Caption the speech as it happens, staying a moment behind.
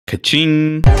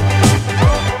Ka-ching!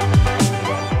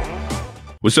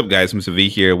 What's up, guys? Mr. V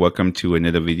here. Welcome to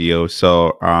another video.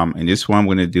 So in this one, I'm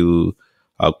going to do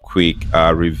a quick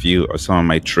review of some of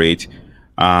my trades.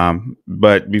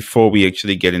 But before we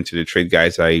actually get into the trade,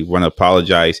 guys, I want to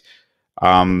apologize.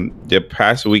 The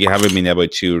past week, I haven't been able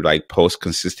to post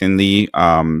consistently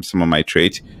some of my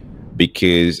trades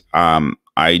because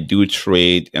I do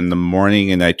trade in the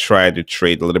morning and I try to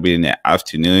trade a little bit in the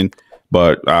afternoon.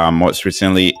 But most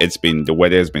recently, the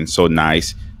weather has been so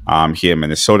nice here in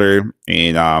Minnesota.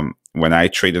 And when I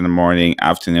trade in the morning,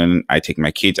 afternoon, I take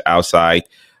my kids outside.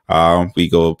 We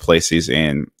go places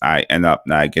and I end up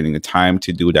not getting the time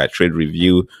to do that trade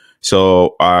review.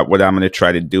 So what I'm going to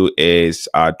try to do is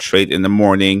trade in the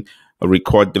morning,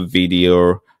 record the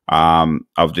video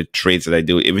of the trades that I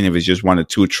do. Even if it's just 1 or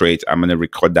 2 trades, I'm going to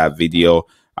record that video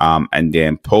and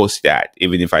then post that.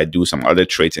 Even if I do some other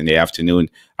trades in the afternoon,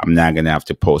 I'm not going to have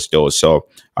to post those. So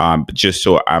just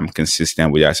so I'm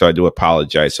consistent with that. So I do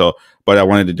apologize. But I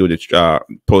wanted to do the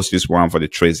post this one for the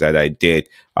trades that I did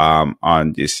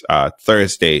on this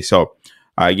Thursday. So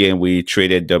again, we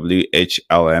traded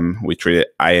WHLM, we traded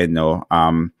INO,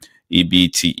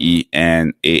 EBTE,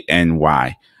 and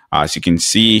ANY. As you can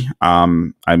see,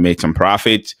 I made some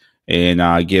profit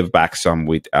and give back some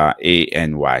with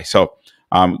ANY. So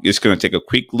I'm just going to take a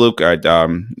quick look at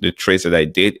the trades that I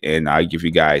did, and I'll give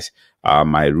you guys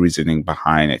my reasoning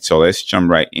behind it. So let's jump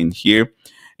right in here.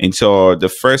 And so the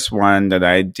first one that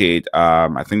I did,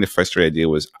 I think the first trade I did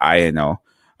was INO.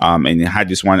 And it had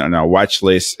this one on our watch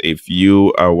list. If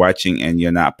you are watching and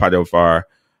you're not part of our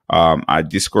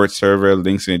Discord server,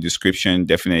 links in the description,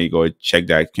 definitely go check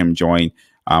that. Come join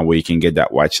where you can get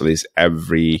that watch list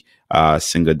every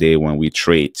single day when we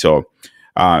trade. So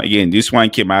again, this one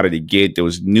came out of the gate. There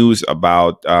was news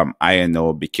about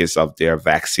INO because of their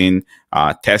vaccine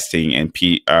testing, and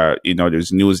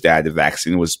there's news that the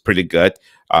vaccine was pretty good.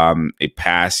 It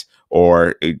passed,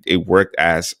 or it worked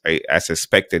as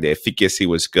expected. The efficacy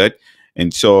was good.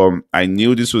 And so I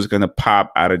knew this was going to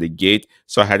pop out of the gate.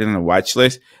 So I had it on the watch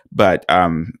list. But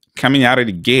coming out of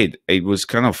the gate, it was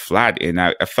kind of flat. And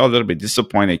I felt a little bit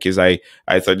disappointed because I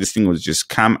thought this thing would just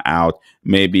come out,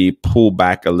 maybe pull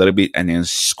back a little bit and then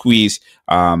squeeze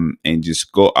and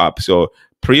just go up. So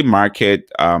pre-market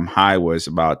high was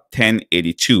about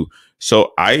 1082.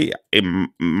 So in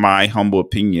my humble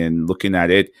opinion, looking at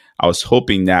it, I was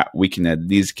hoping that we can at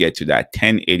least get to that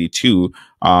 1082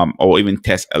 or even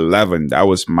test 11. That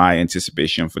was my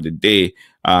anticipation for the day.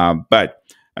 But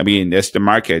I mean, that's the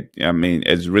market. I mean,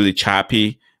 it's really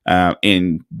choppy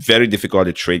and very difficult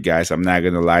to trade, guys. I'm not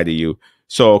going to lie to you.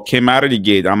 So came out of the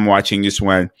gate. I'm watching this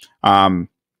one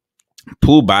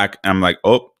pull back. I'm like,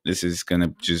 oh, this is going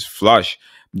to just flush.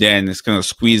 Then it's going to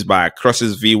squeeze back,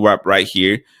 crosses VWAP right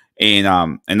here. And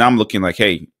I'm looking like,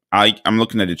 hey, I'm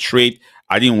looking at the trade.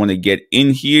 I didn't want to get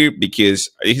in here because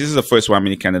this is the first one I'm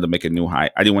in Canada to make a new high.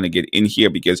 I didn't want to get in here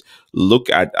because look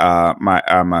at my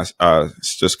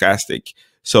stochastic.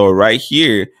 So right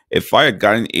here, if I had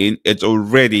gotten in, it's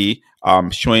already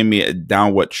showing me a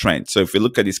downward trend. So if you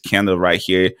look at this candle right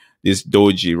here, this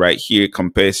doji right here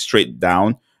compares straight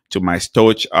down to my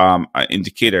Stoch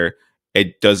indicator,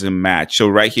 it doesn't match. So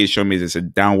right here showing me there's a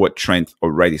downward trend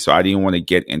already. So I didn't want to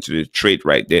get into the trade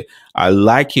right there. I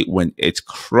like it when it's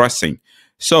crossing.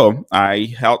 So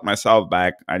I held myself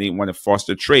back. I didn't want to force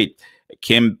the trade. It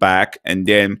came back, and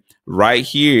then right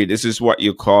here, this is what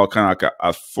you call kind of like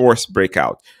a forced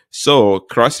breakout. So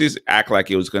crosses act like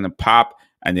it was going to pop,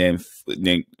 and then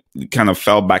kind of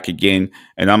fell back again.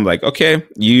 And I'm like, okay,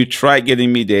 you try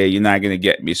getting me there, you're not going to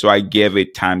get me. So I gave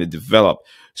it time to develop.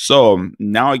 So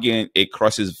now again, it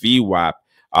crosses VWAP,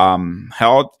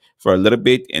 held for a little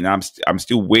bit, and I'm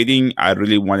still waiting. I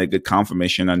really want a good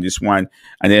confirmation on this one.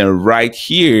 And then right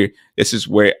here, this is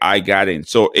where I got in.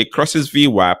 So it crosses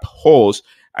VWAP, holds,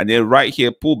 and then right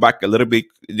here, pull back a little bit,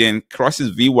 then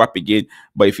crosses VWAP again.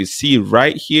 But if you see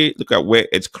right here, look at where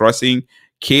it's crossing.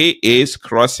 K is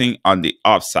crossing on the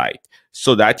upside.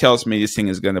 So that tells me this thing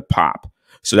is going to pop.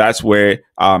 So that's where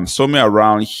somewhere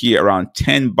around here, around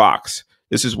 $10,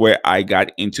 this is where I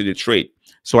got into the trade.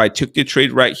 So I took the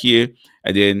trade right here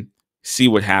and then see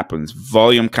what happens.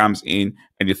 Volume comes in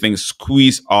and the thing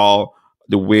squeeze all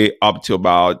the way up to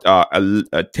about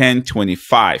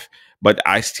 1025. But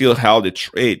I still held the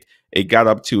trade. It got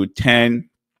up to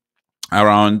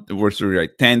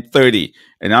 1030,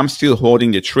 and I'm still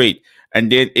holding the trade.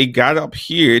 And then it got up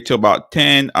here to about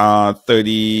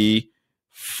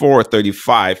 1034,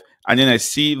 35. And then I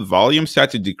see volume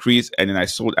start to decrease, and then I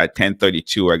sold at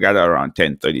 1032. I got it around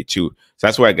 1032. So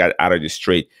that's where I got out of this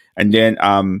trade. And then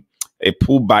it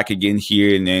pulled back again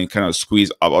here and then kind of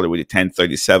squeezed up all the way to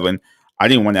 1037. I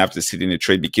didn't want to have to sit in the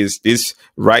trade because this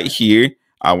right here,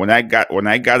 when I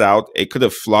got out, it could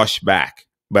have flushed back,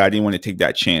 but I didn't want to take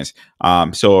that chance.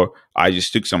 So I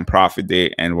just took some profit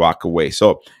there and walk away.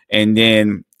 So and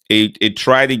then it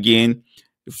tried again,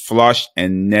 flushed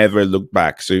and never looked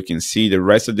back. So you can see the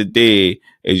rest of the day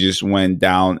it just went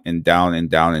down and down and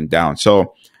down and down.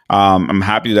 So I'm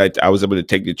happy that I was able to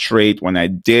take the trade when I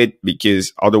did,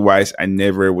 because otherwise I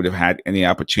never would have had any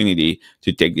opportunity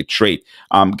to take the trade.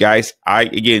 Guys,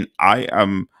 I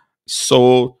am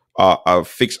so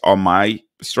fixed on my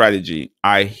strategy.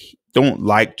 I don't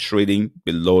like trading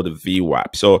below the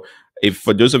VWAP. So if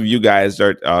for those of you guys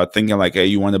that are thinking like, hey,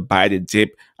 you want to buy the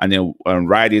dip and then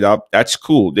ride it up, that's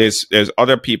cool. There's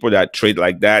other people that trade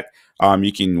like that.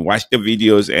 You can watch the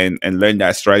videos and learn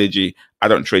that strategy. I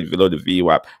don't trade below the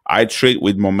VWAP. I trade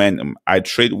with momentum. I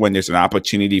trade when there's an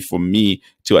opportunity for me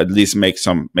to at least make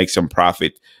some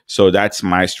profit. So that's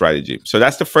my strategy. So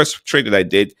that's the first trade that I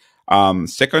did.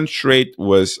 Second trade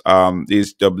was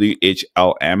this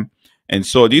WHLM, and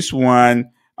so this one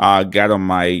got on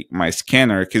my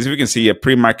scanner, because if you can see a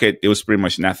pre-market, it was pretty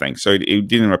much nothing, so it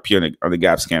didn't appear on the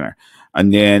gap scanner.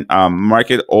 And then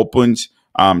market opened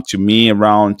to me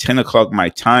around 10 o'clock my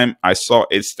time. I saw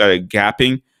it started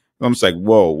gapping. I was like,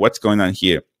 whoa, what's going on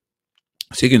here?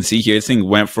 So you can see here, this thing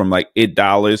went from like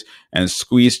 $8 and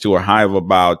squeezed to a high of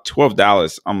about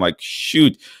 $12. I'm like,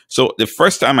 shoot. So the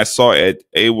first time I saw it,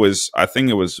 I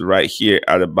think it was right here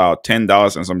at about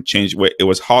 $10 and some change, where it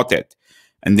was halted,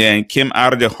 and then came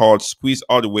out of the halt, squeezed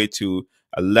all the way to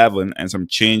 11 and some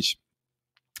change.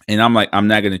 And I'm like, I'm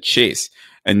not going to chase.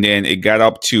 And then it got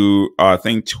up to, I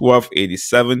think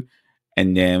 1287,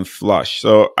 and then flush.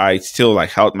 So I still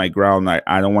like held my ground.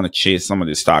 I don't want to chase some of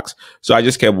the stocks. So I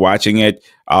just kept watching it.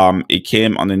 It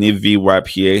came underneath VWAP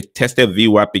here, tested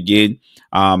VWAP again.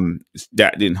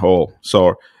 That didn't hold.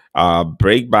 So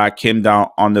break back, came down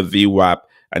on the VWAP.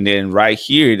 And then right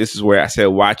here, this is where I said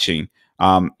watching.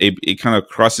 It kind of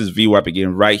crosses VWAP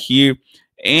again right here.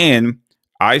 And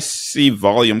I see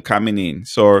volume coming in.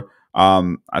 So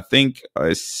I think,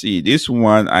 let's see, this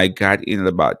one I got in at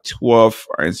about 12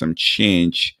 and some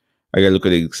change. I gotta look at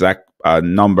the exact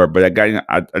number, but I got in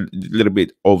at a little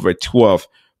bit over 12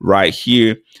 right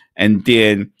here. And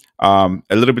then a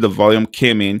little bit of volume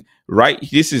came in. Right,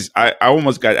 I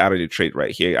almost got out of the trade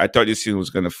right here. I thought this thing was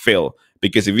gonna fail,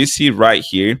 because if you see right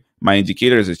here, my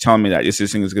indicators are telling me that this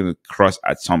thing is gonna cross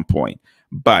at some point.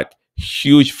 But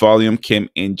huge volume came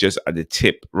in just at the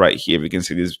tip right here. We can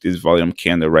see this volume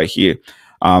candle right here.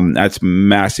 That's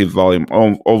massive volume,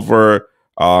 over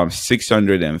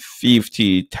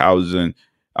 650,000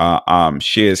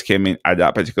 shares came in at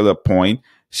that particular point.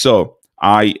 So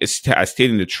I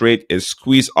stayed in the trade. It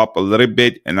squeezed up a little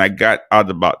bit, and I got out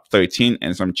about 13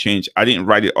 and some change. I didn't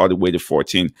ride it all the way to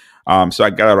 14, so I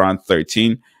got around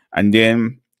 13, and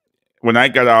then when I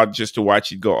got out just to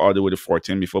watch it go all the way to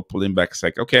 14 before pulling back, it's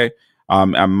like, okay,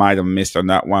 I might have missed on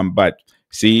that one. But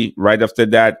see, right after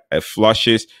that, it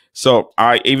flushes. So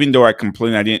even though I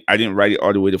complained, I didn't ride it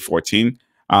all the way to 14.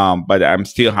 But I'm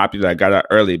still happy that I got out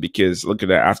early, because look at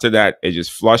that. After that, it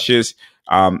just flushes,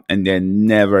 and then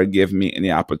never give me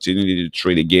any opportunity to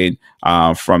trade again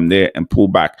from there and pull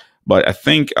back. But I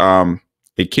think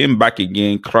it came back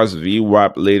again, cross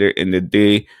VWAP later in the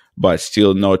day, but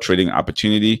still no trading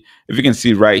opportunity. If you can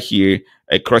see right here,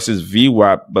 it crosses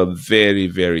VWAP, but very,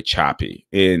 very choppy.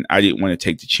 And I didn't want to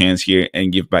take the chance here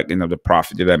and give back another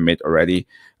profit that I made already.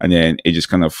 And then it just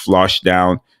kind of flushed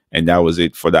down, and that was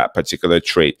it for that particular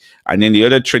trade. And then the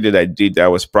other trade that I did that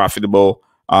was profitable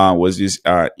was this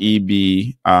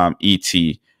EBET.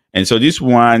 And so this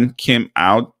one came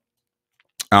out.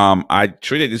 I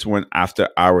traded this one after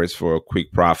hours for a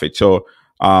quick profit. So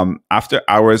after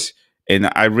hours,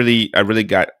 and I really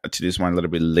got to this one a little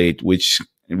bit late, which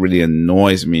really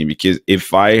annoys me, because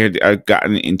if I had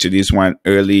gotten into this one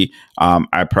early,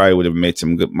 I probably would have made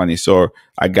some good money. So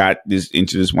I got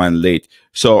into this one late.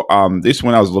 So this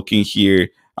one I was looking here.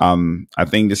 I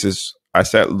think I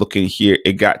started looking here.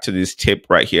 It got to this tip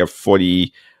right here,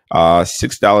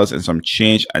 $46 and some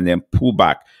change, and then pull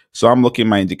back. So I'm looking at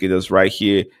my indicators right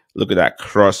here. Look at that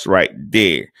cross right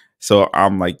there. So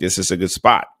I'm like, this is a good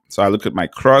spot. So I look at my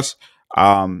cross.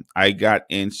 I got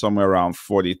in somewhere around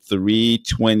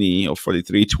 43.20 or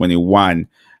 43.21,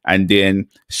 and then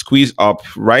squeeze up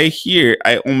right here.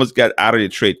 I almost got out of the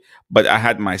trade, but I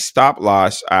had my stop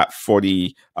loss at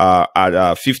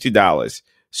 $50.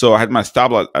 So I had my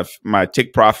stop loss, my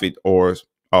take profit, or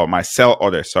my sell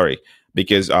order. Sorry,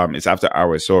 because it's after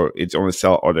hours, so it's on a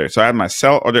sell order. So I had my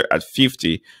sell order at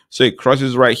 50, so it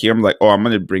crosses right here. I'm like, oh, I'm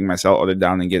gonna bring my sell order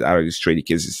down and get out of this trade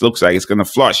because it looks like it's gonna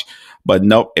flush, but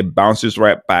nope, it bounces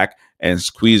right back and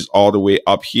squeezed all the way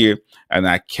up here, and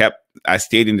I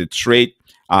stayed in the trade.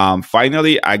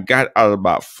 Finally, I got out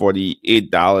about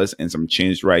 $48 and some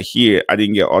change right here. I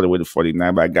didn't get all the way to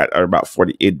 49, but I got out about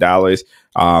 $48.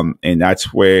 And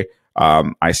that's where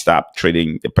I stopped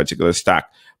trading the particular stock.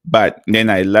 But then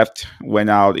I left, went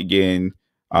out again,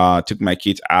 took my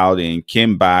kids out and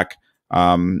came back.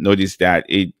 Noticed that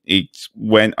it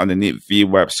went underneath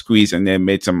VWAP squeeze and then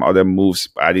made some other moves,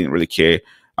 but I didn't really care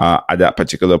at that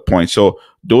particular point. So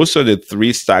those are the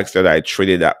three stocks that I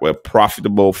traded that were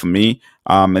profitable for me.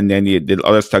 And then the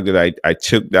other stock that I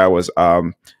took, that was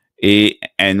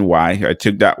ANY. I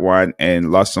took that one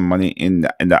and lost some money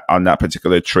on that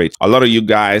particular trade. A lot of you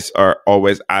guys are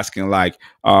always asking like,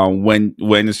 when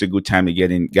is a good time to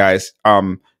get in, guys?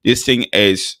 This thing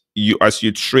is, as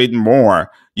you trade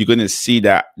more, you're going to see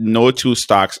that no two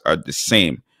stocks are the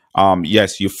same.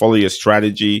 Yes, you follow your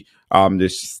strategy.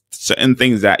 There's certain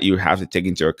things that you have to take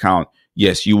into account.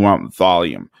 Yes, you want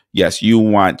volume. Yes, you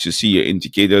want to see your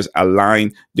indicators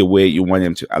align the way you want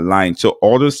them to align. So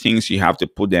all those things, you have to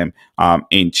put them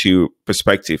into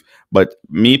perspective. But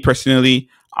me personally,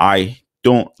 I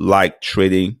don't like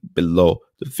trading below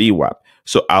the VWAP.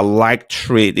 So I like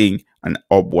trading an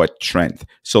upward trend.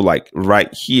 So like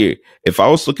right here, if I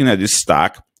was looking at this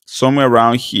stock, somewhere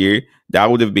around here, that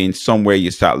would have been somewhere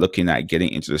you start looking at getting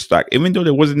into the stock, even though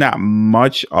there wasn't that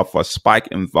much of a spike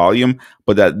in volume,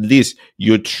 but at least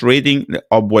you're trading the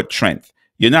upward trend.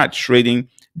 You're not trading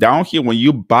down here. When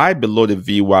you buy below the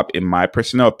VWAP, in my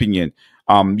personal opinion,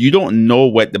 you don't know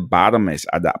what the bottom is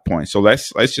at that point. So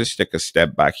let's just take a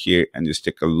step back here and just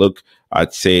take a look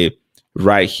at, say,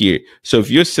 right here. So if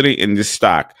you're sitting in this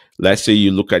stock, let's say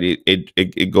you look at it,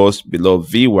 it goes below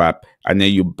VWAP, and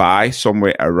then you buy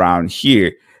somewhere around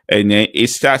here, and then it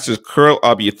starts to curl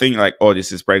up. You think like, oh,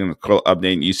 this is probably going to curl up.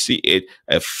 Then you see it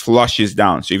flushes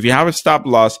down. So if you have a stop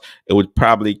loss, it would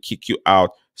probably kick you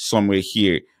out somewhere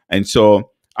here. And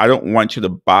so I don't want you to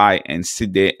buy and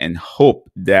sit there and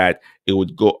hope that it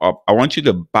would go up. I want you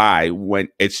to buy when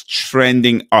it's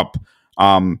trending up.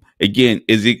 Again,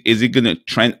 is it going to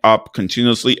trend up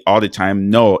continuously all the time?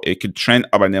 No, it could trend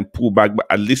up and then pull back. But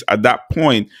at least at that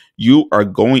point, you are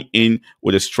going in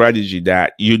with a strategy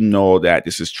that you know that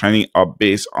this is trending up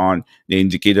based on the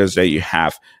indicators that you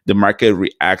have. The market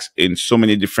reacts in so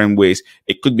many different ways.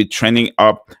 It could be trending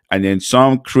up and then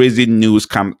some crazy news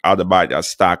comes out about that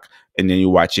stock, and then you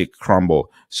watch it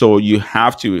crumble. So you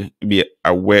have to be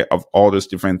aware of all those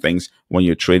different things when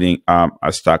you're trading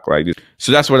a stock like this.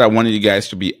 So that's what I wanted you guys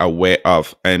to be aware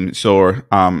of. And so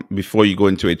before you go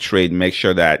into a trade, make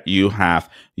sure that you have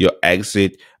your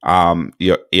exit,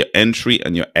 your entry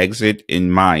and your exit in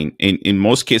mind. In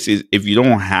most cases, if you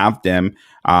don't have them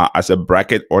as a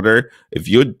bracket order, if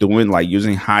you're doing like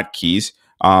using hotkeys,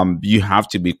 you have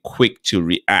to be quick to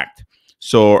react.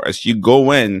 So as you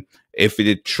go in, if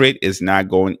the trade is not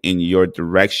going in your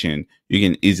direction, you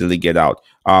can easily get out.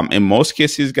 In most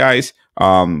cases, guys,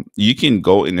 you can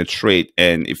go in a trade,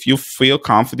 and if you feel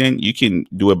confident, you can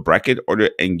do a bracket order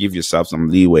and give yourself some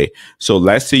leeway. So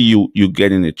let's say you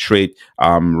get in a trade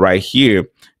right here,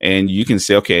 and you can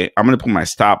say, okay, I'm going to put my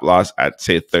stop loss at,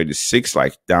 say, 36,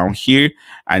 like down here,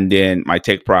 and then my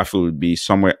take profit would be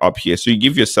somewhere up here. So you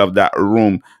give yourself that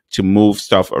room to move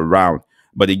stuff around.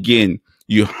 But again,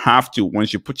 you have to,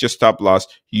 once you put your stop loss,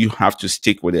 you have to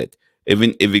stick with it.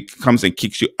 Even if it comes and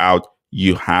kicks you out,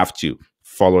 you have to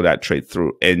follow that trade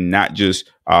through and not just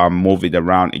move it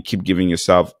around and keep giving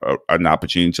yourself an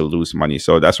opportunity to lose money.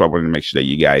 So that's why I want to make sure that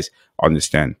you guys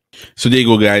understand. So there you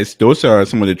go, guys. Those are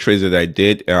some of the trades that I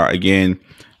did. Again,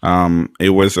 it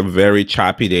was a very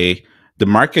choppy day. The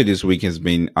market this week has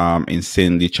been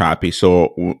insanely choppy.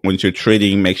 So when you're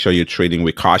trading, make sure you're trading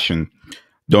with caution.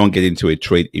 Don't get into a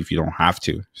trade if you don't have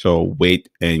to. So wait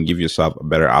and give yourself a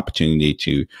better opportunity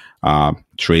to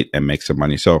trade and make some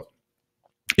money. So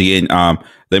again,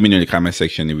 let me know in the comment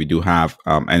section if you do have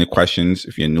any questions.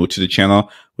 If you're new to the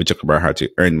channel, we talk about how to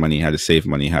earn money, how to save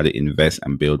money, how to invest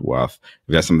and build wealth.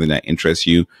 If that's something that interests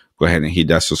you, go ahead and hit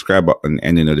that subscribe button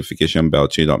and the notification bell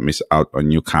so you don't miss out on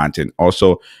new content.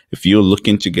 Also, if you're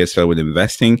looking to get started with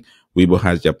investing, Webull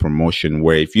has their promotion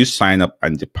where if you sign up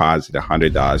and deposit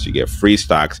 $100, you get free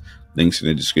stocks. Links in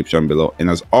the description below. And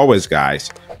as always, guys,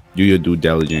 do your due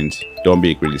diligence. Don't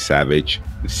be a greedy savage.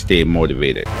 Stay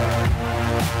motivated.